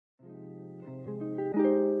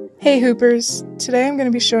Hey Hoopers! Today I'm going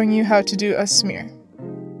to be showing you how to do a smear.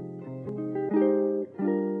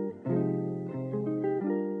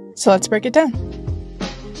 So let's break it down.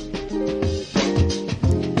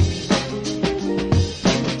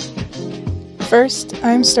 First,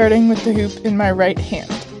 I'm starting with the hoop in my right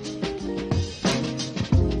hand.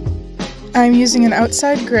 I'm using an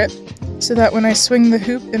outside grip so that when I swing the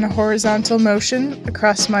hoop in a horizontal motion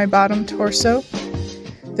across my bottom torso,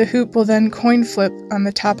 the hoop will then coin flip on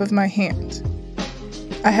the top of my hand.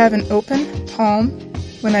 I have an open palm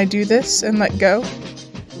when I do this and let go,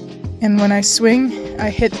 and when I swing, I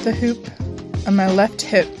hit the hoop on my left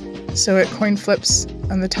hip so it coin flips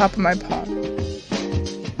on the top of my palm.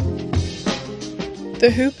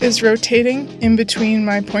 The hoop is rotating in between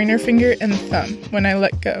my pointer finger and thumb when I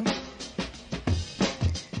let go.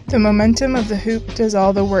 The momentum of the hoop does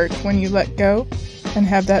all the work when you let go and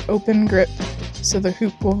have that open grip, so the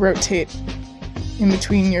hoop will rotate in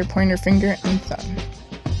between your pointer finger and thumb.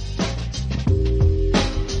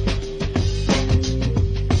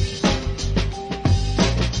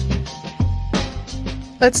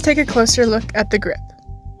 Let's take a closer look at the grip.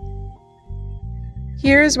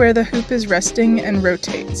 Here is where the hoop is resting and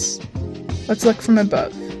rotates. Let's look from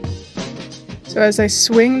above. So as I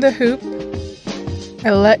swing the hoop,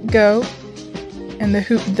 I let go, and the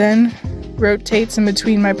hoop then rotates in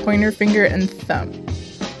between my pointer finger and thumb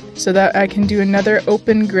so that I can do another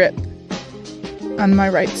open grip on my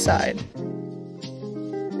right side.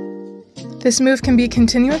 This move can be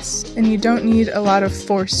continuous and you don't need a lot of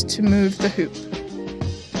force to move the hoop.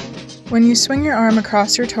 When you swing your arm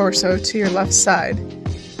across your torso to your left side,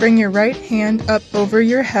 bring your right hand up over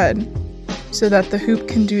your head so that the hoop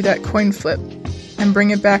can do that coin flip and bring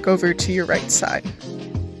it back over to your right side.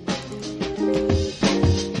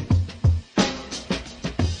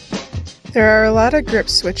 There are a lot of grip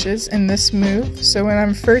switches in this move, so when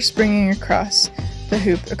I'm first bringing across the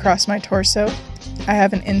hoop across my torso, I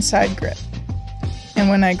have an inside grip. And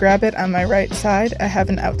when I grab it on my right side, I have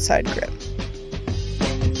an outside grip.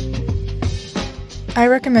 I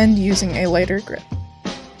recommend using a lighter grip.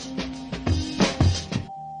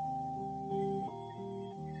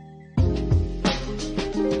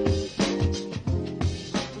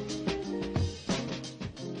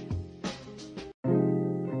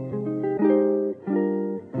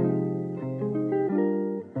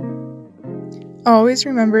 Always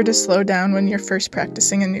remember to slow down when you're first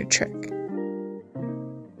practicing a new trick.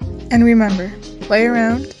 And remember, play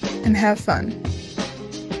around and have fun.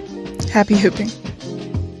 Happy hooping!